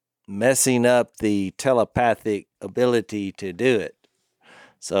messing up the telepathic ability to do it.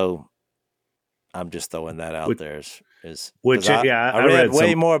 So I'm just throwing that out there. I read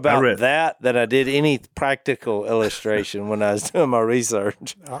way more about that than I did any practical illustration when I was doing my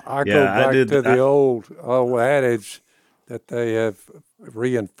research. I go back to the old adage that they have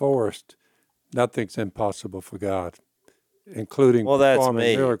reinforced. Nothing's impossible for God, including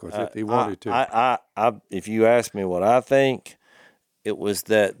performing miracles if he wanted to. If you ask me what I think, it was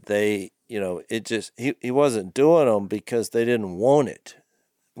that it just he wasn't doing them because they didn't want it,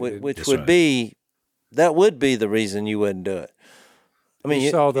 which would be the reason you wouldn't do it. I mean,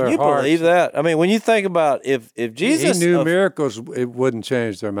 you believe that? I mean, when you think about if Jesus knew miracles, it wouldn't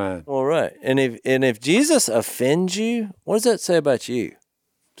change their mind. Well, right, and if Jesus offends you, what does that say about you?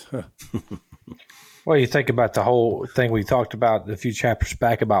 Well, you think about the whole thing we talked about a few chapters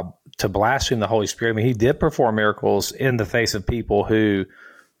back about to blaspheme the Holy Spirit. I mean, he did perform miracles in the face of people who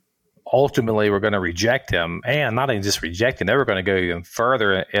ultimately were going to reject him, and not even just reject him, they were going to go even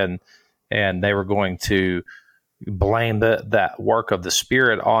further, and they were going to blame that work of the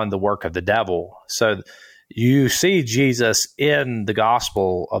Spirit on the work of the devil. So you see Jesus in the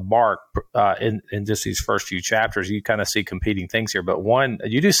Gospel of Mark in just these first few chapters. You kind of see competing things here, but one,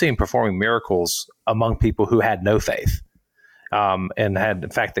 you do see him performing miracles among people who had no faith, and had,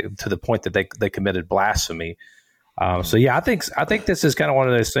 in fact, to the point that they committed blasphemy. So yeah, I think this is kind of one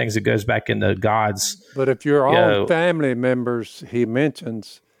of those things that goes back into God's. But if your own family members, he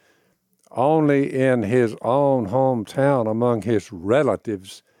mentions only in his own hometown among his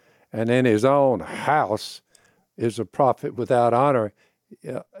relatives, and in his own house is a prophet without honor.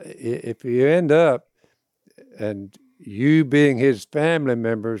 If you end up, and you being his family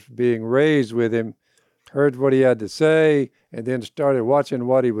members, being raised with him, heard what he had to say, and then started watching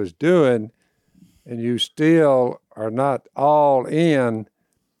what he was doing, and you still are not all in,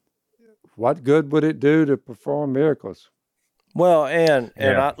 what good would it do to perform miracles? Well, and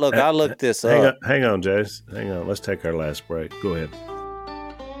I looked this up. Hang on, Jace. Hang on. Let's take our last break. Go ahead.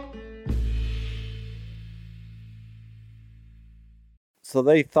 So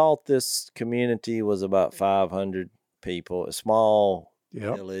they thought this community was about 500 people, a small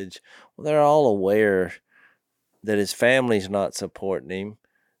village. Well, they're all aware that his family's not supporting him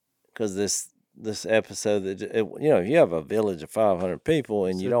because this episode that you have a village of 500 people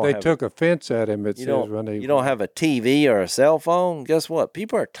and they took offense at him. You don't have a TV or a cell phone. Guess what?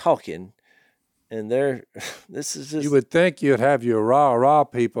 People are talking, and this is just. You would think you'd have your rah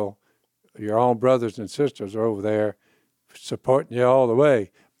people, your own brothers and sisters over there, supporting you all the way,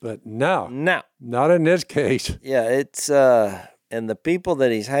 but no, not in this case. Yeah, it's and the people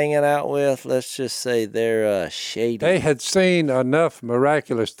that he's hanging out with, let's just say they're shady. They had seen enough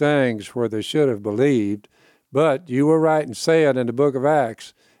miraculous things where they should have believed, but you were right in saying in the book of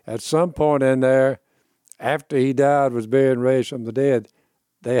Acts, at some point in there, after he died, was buried and raised from the dead,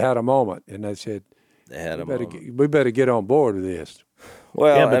 they had a moment, and they said, we better get on board with this.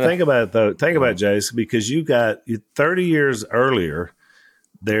 Well, yeah, but think about it, though. Think about it, Jace, because you got 30 years earlier,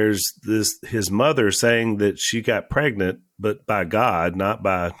 there's his mother saying that she got pregnant, but by God, not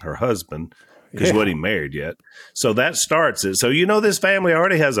by her husband, because he wasn't married yet. So that starts it. So this family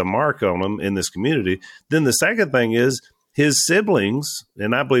already has a mark on them in this community. Then the second thing is his siblings,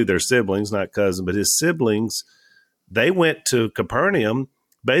 and I believe they're siblings, not cousins, but his siblings, they went to Capernaum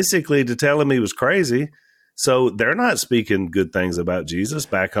basically to tell him he was crazy. So they're not speaking good things about Jesus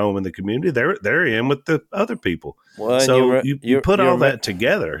back home in the community. They're in with the other people. Well, so you put all that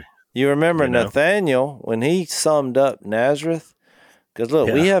together. You remember Nathaniel when he summed up Nazareth? Because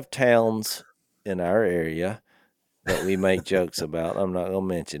look, we have towns in our area that we make jokes about. I'm not going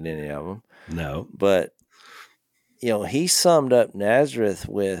to mention any of them. No. But, he summed up Nazareth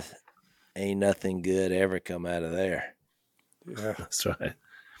with, ain't nothing good ever come out of there. Yeah, that's right.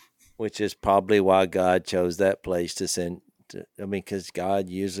 Which is probably why God chose that place to send. Because God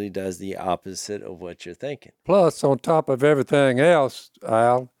usually does the opposite of what you're thinking. Plus, on top of everything else,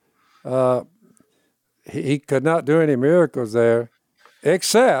 Al, he could not do any miracles there,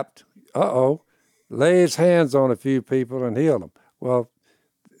 except, lay his hands on a few people and heal them. Well,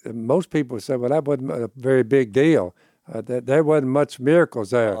 most people say, well, that wasn't a very big deal. There wasn't much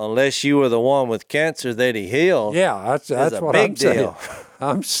miracles there. Unless you were the one with cancer that he healed. Yeah, that's what I'm saying.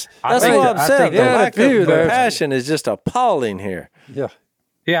 That's what I'm saying. The lack of compassion is just appalling here. Yeah.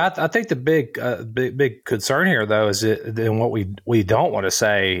 Yeah, I think the big concern here, though, is and what we don't want to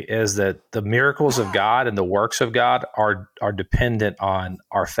say is that the miracles of God and the works of God are dependent on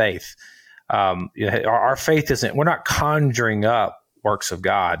our faith. Our faith isn't. We're not conjuring up works of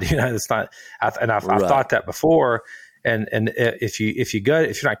God. It's not. I've thought that before. And if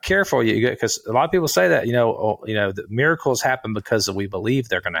you're not careful, you go, because a lot of people say that the miracles happen because we believe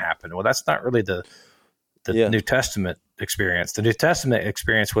they're going to happen. Well, that's not really the New Testament experience. The New Testament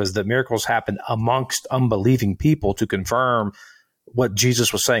experience was that miracles happened amongst unbelieving people to confirm what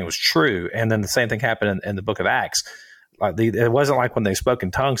Jesus was saying was true. And then the same thing happened in the book of Acts. It wasn't like when they spoke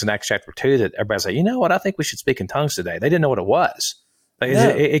in tongues in Acts chapter 2 that everybody said, you know what, I think we should speak in tongues today. They didn't know what it was.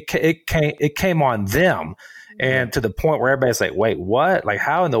 It came on them. And to the point where everybody's like, wait, what? Like,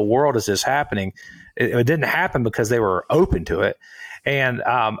 how in the world is this happening? It didn't happen because they were open to it. And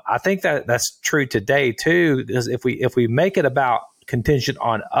I think that that's true today too, because if we make it about contingent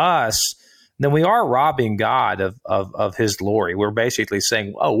on us, then we are robbing God of his glory. We're basically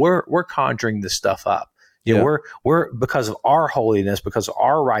saying, oh, we're conjuring this stuff up. You know, we're because of our holiness, because of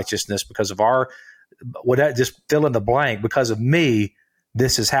our righteousness, because of our just fill in the blank, because of me,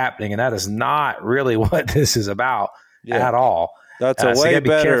 this is happening. And that is not really what this is about at all. That's a way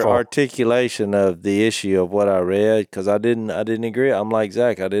better articulation of the issue of what I read, because I didn't agree. I'm like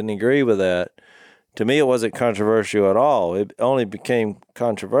Zach, I didn't agree with that. To me, it wasn't controversial at all. It only became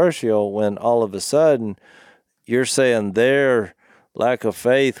controversial when all of a sudden you're saying their lack of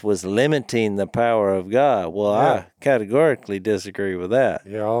faith was limiting the power of God. Well, I categorically disagree with that.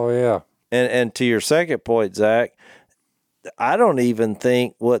 Yeah, oh yeah. And to your second point, Zach, I don't even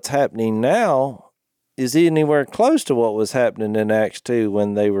think what's happening now is anywhere close to what was happening in Acts 2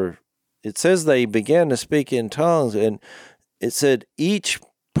 when it says they began to speak in tongues, and it said each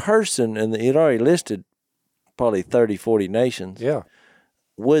person, and it already listed probably 30, 40 nations,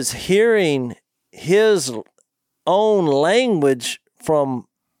 was hearing his own language from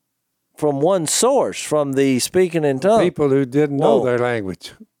one source, from the speaking in tongues. People who didn't know their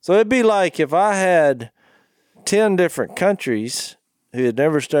language. So it'd be like if I had 10 different countries who had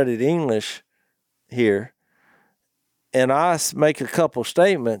never studied English here, and I make a couple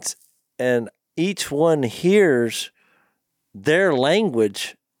statements, and each one hears their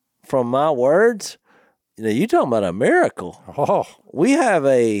language from my words. You know, you're talking about a miracle. Oh, we have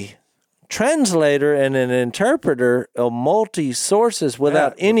a translator and an interpreter of multi-sources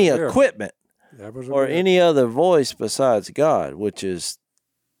without any equipment or any other voice besides God,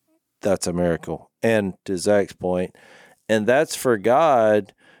 that's a miracle. And to Zach's point, and that's for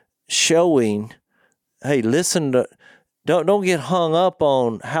God showing, hey, listen to, don't get hung up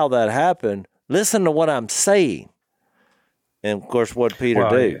on how that happened. Listen to what I'm saying. And of course, what Peter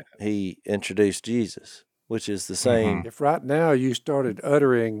did, he introduced Jesus, which is the same. Mm-hmm. If right now you started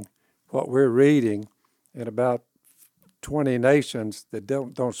uttering what we're reading in about 20 nations that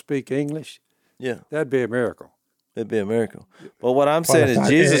don't speak English, that'd be a miracle. It'd be a miracle. But what I'm saying is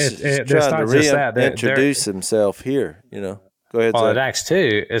Jesus is trying to reintroduce himself here, you know. Go ahead, Zach. In Acts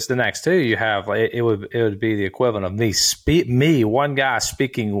 2, it's the Acts 2 you have, it would be the equivalent of me, one guy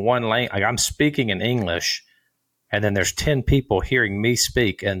speaking one language. Like I'm speaking in English, and then there's 10 people hearing me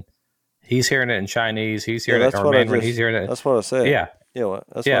speak, and he's hearing it in Chinese, he's hearing it in Mandarin, he's hearing it. That's what I said. Yeah.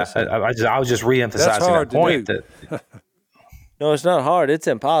 That's what I said. I was just re-emphasizing that point. No, it's not hard. It's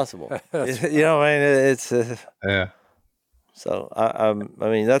impossible. You know what I mean? It's So I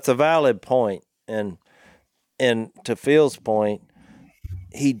mean, that's a valid point, and to Phil's point,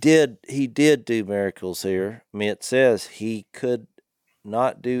 he did do miracles here. I mean, it says he could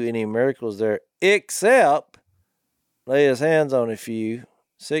not do any miracles there except lay his hands on a few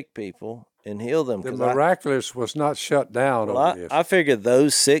sick people and heal them. The miraculous was not shut down over this. I figured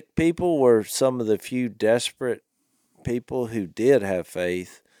those sick people were some of the few desperate people who did have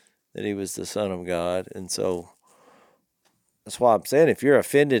faith that he was the Son of God. And so that's why I'm saying if you're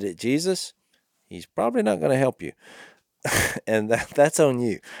offended at Jesus, he's probably not going to help you. And that's on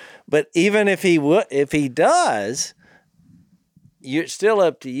you. But even if he does, it's still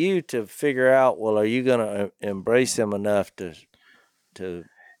up to you to figure out, well, are you going to embrace him enough to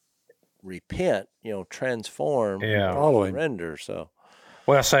repent, transform, surrender. So,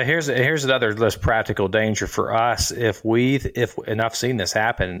 well, so here's another less practical danger for us. If and I've seen this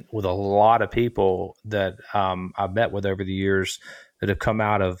happen with a lot of people that I've met with over the years that have come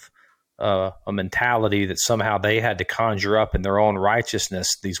out of a mentality that somehow they had to conjure up in their own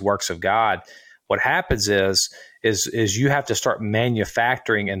righteousness these works of God. What happens is you have to start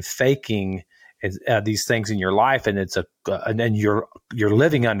manufacturing and faking these things in your life, and and then you're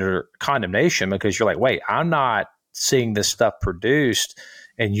living under condemnation because you're like, wait, I'm not seeing this stuff produced,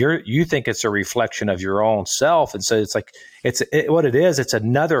 and you think it's a reflection of your own self, and so it's like what it is. It's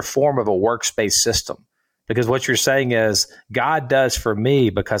another form of a works-based system, because what you're saying is God does for me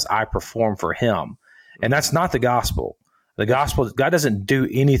because I perform for Him, and that's not the gospel. The gospel, God doesn't do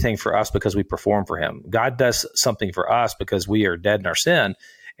anything for us because we perform for Him. God does something for us because we are dead in our sin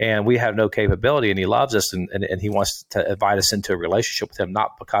and we have no capability, and He loves us, and He wants to invite us into a relationship with Him,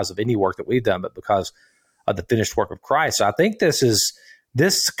 not because of any work that we've done, but because of the finished work of Christ. So I think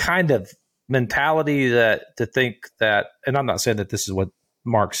this kind of mentality to think that, and I'm not saying that this is what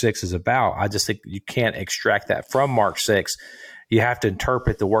Mark 6 is about. I just think you can't extract that from Mark 6. You have to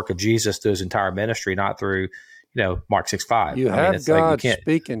interpret the work of Jesus through His entire ministry, not through Mark 6:5. You have God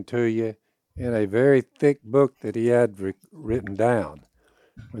speaking to you in a very thick book that he had written down.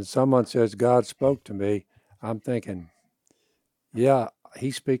 When someone says God spoke to me, I'm thinking, yeah,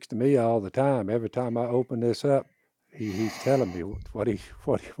 he speaks to me all the time. Every time I open this up, he's telling me what he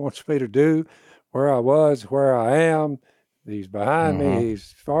wants me to do, where I was, where I am. He's behind me,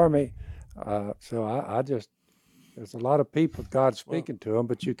 he's for me. So I just, there's a lot of people God speaking to them,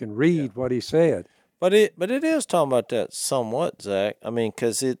 but you can read what he said. But it is talking about that somewhat, Zach. I mean,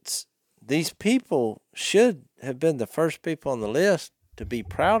 because it's, these people should have been the first people on the list to be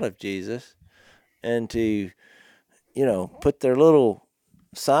proud of Jesus and to, you know, put their little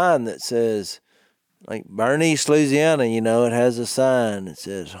sign that says, like Bernice, Louisiana, you know, it has a sign that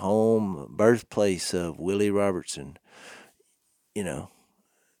says home, birthplace of Willie Robertson. You know,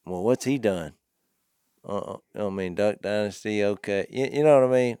 well, what's he done? I mean, Duck Dynasty, okay. You know what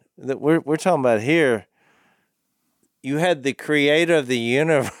I mean? We're talking about here. You had the creator of the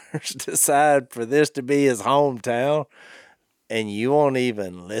universe decide for this to be his hometown, and you won't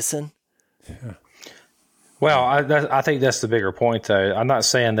even listen? Yeah. Well, I think that's the bigger point, though. I'm not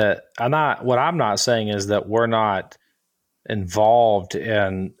saying that. What I'm not saying is that we're not involved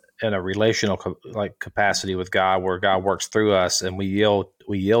in a relational capacity with God, where God works through us and we yield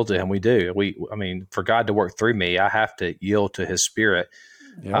to Him. We do. I mean, for God to work through me, I have to yield to His Spirit.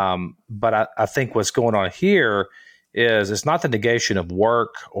 Yep. But I think what's going on here is it's not the negation of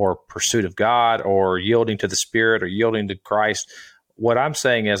work or pursuit of God or yielding to the Spirit or yielding to Christ. What I'm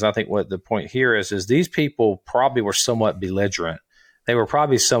saying is, I think what the point here is these people probably were somewhat belligerent. They were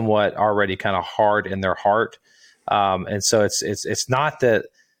probably somewhat already kind of hard in their heart. And so it's not that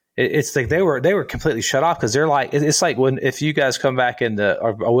it's like they were completely shut off, because they're like, it's like if you guys come back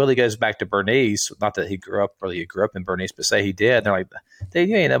or Willie goes back to Bernice, not that he grew up in Bernice, but say he did. And they're like, dude,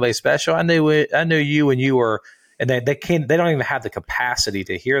 you ain't nobody special. I knew you when you were, and they don't even have the capacity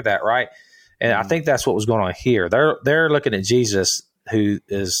to hear that. Right. And I think that's what was going on here. They're looking at Jesus, who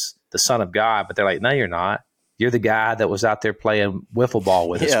is the Son of God, but they're like, no, you're not. You're the guy that was out there playing wiffle ball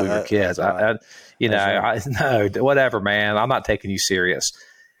with us when we were kids. No, whatever, man. I'm not taking you serious.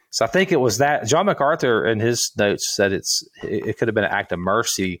 So I think it was that. John MacArthur in his notes said it could have been an act of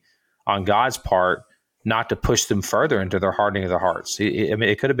mercy on God's part not to push them further into their hardening of their hearts.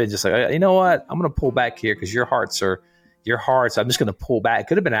 It could have been just like, you know what? I'm going to pull back here because your hearts. I'm just going to pull back. It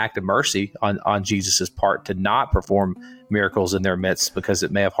could have been an act of mercy on Jesus's part to not perform miracles in their midst, because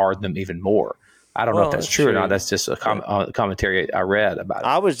it may have hardened them even more. I don't know if that's true or not. That's just a commentary I read about it.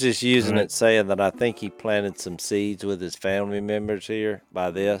 I was just using it, saying that I think he planted some seeds with his family members here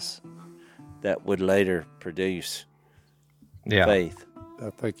by this that would later produce faith.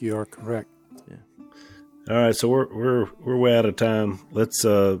 I think you are correct. Yeah. All right, so we're way out of time. Let's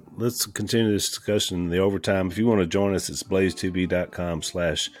continue this discussion in the overtime. If you want to join us, it's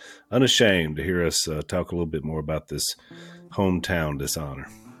blazetv.com/unashamed to hear us talk a little bit more about this hometown dishonor.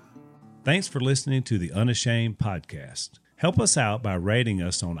 Thanks for listening to the Unashamed podcast. Help us out by rating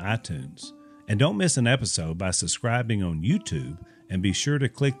us on iTunes. And don't miss an episode by subscribing on YouTube, and be sure to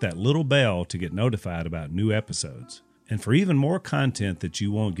click that little bell to get notified about new episodes. And for even more content that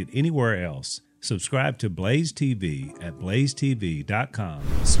you won't get anywhere else, subscribe to Blaze TV at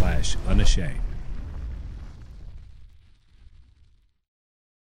blazetv.com/unashamed.